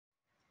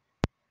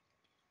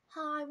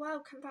Hi,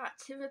 welcome back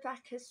to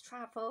Rebecca's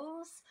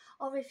Travels,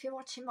 or if you're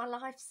watching my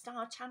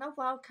lifestyle channel,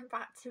 welcome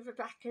back to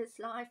Rebecca's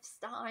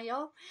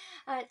Lifestyle.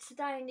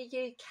 Today in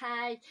the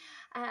UK,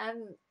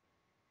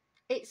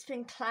 it's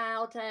been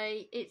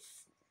cloudy.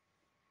 It's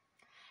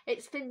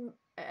been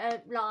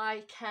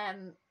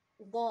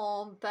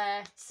warm,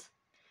 but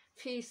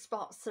few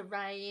spots of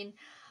rain.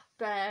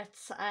 But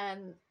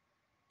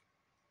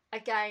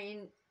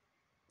again,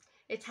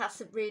 it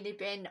hasn't really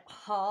been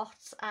hot.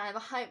 I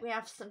hope we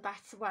have some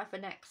better weather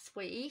next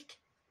week.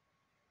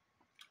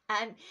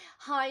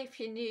 Hi, if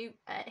you're new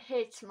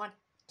here to my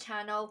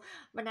channel,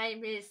 my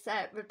name is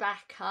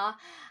Rebecca,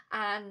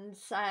 and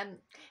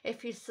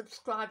if you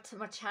subscribe to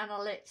my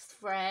channel, it's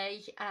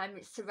free.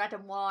 It's the red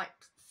and white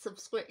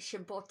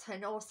subscription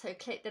button. Also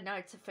click the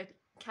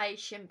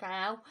notification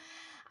bell,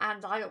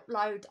 and I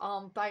upload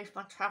on both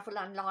my travel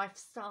and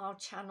lifestyle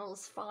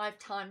channels 5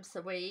 times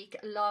a week.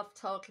 I love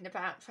talking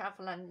about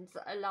travel and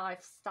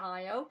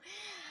lifestyle.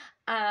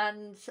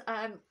 And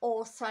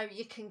also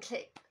you can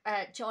click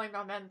join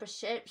my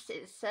memberships.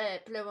 It's a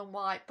blue and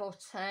white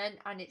button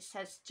and it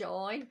says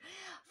join,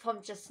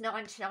 from just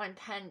 99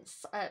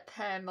 pence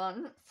per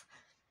month.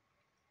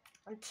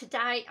 And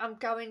today I'm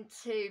going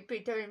to be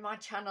doing my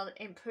channel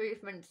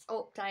improvements,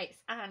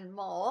 updates and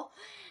more.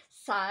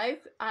 So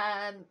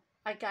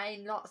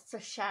again, lots to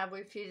share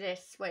with you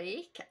this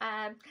week.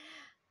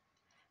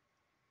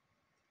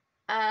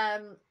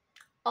 I've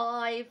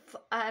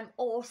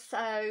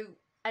also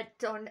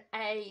done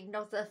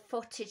another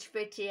footage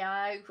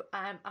video.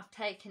 I've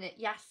taken it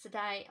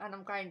yesterday and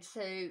I'm going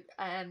to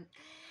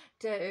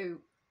do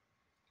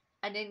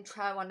an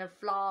intro and a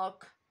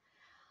vlog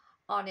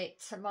on it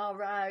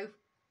tomorrow,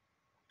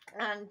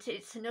 and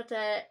it's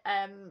another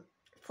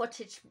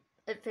footage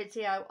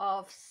video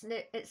of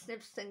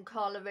Snibston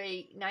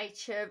Colliery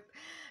Nature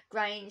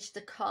Grange,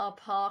 the car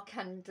park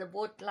and the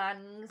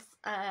woodlands.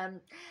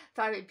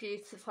 Very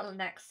beautiful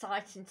and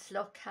exciting to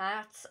look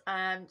at.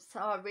 So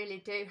I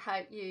really do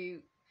hope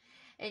you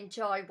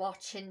enjoy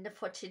watching the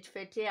footage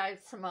video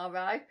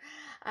tomorrow.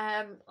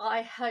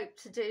 I hope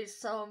to do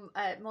some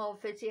more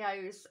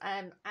videos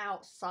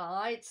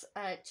outside,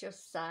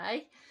 just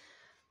say,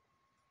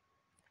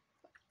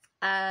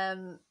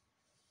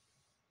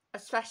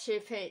 especially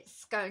if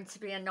it's going to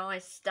be a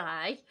nice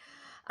day.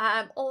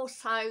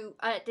 Also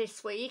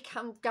this week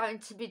I'm going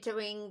to be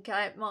doing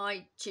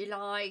my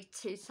July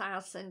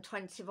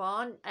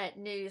 2021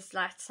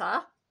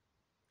 newsletter,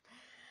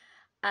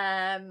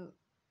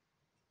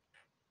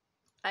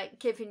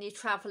 giving you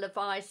travel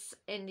advice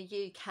in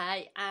the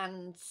UK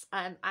and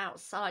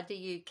outside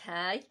the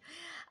UK.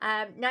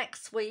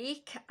 Next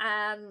week,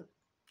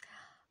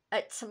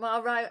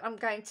 tomorrow, I'm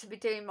going to be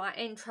doing my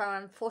intro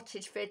and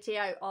footage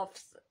video of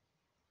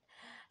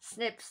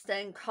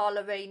Snibston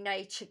Colliery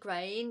Nature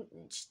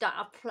Grange that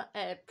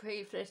I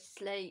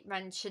previously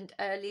mentioned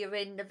earlier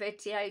in the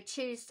video.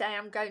 Tuesday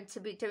I'm going to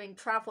be doing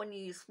travel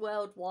news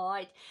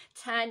worldwide,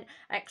 10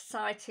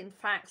 exciting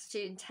facts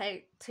June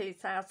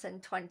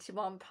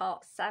 2021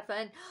 part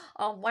 7.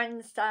 On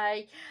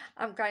Wednesday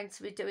I'm going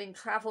to be doing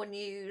travel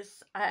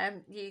news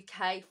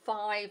UK,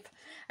 5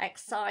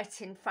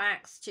 exciting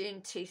facts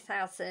June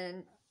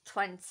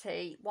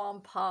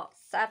 2021 part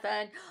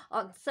 7.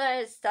 On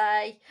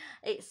Thursday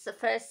it's the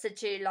 1st of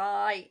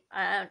July,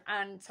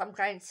 and I'm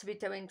going to be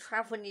doing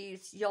travel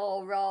news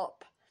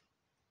Europe,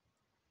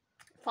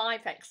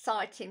 5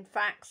 exciting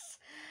facts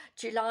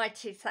July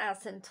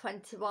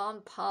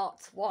 2021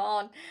 part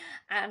 1.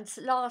 And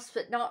last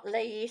but not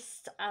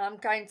least, I'm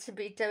going to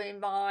be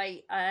doing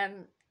my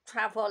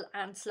travel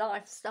and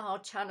lifestyle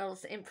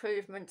channels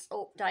improvements,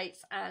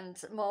 updates and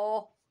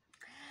more.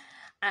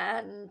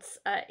 And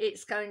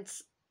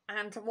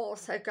and I'm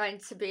also going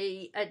to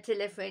be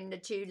delivering the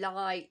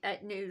July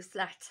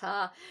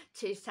newsletter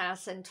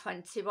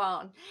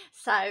 2021.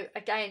 So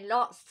again,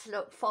 lots to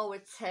look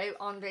forward to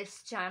on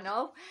this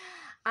channel,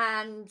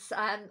 and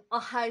I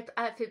hope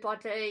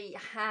everybody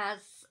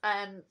has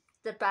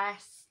the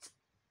best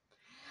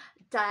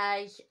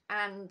day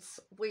and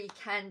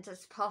weekend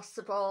as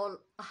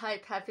possible. I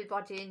hope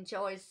everybody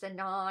enjoys the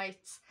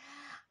night,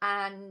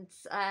 and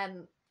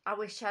I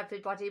wish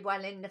everybody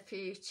well in the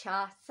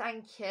future.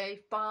 Thank you.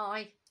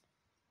 Bye.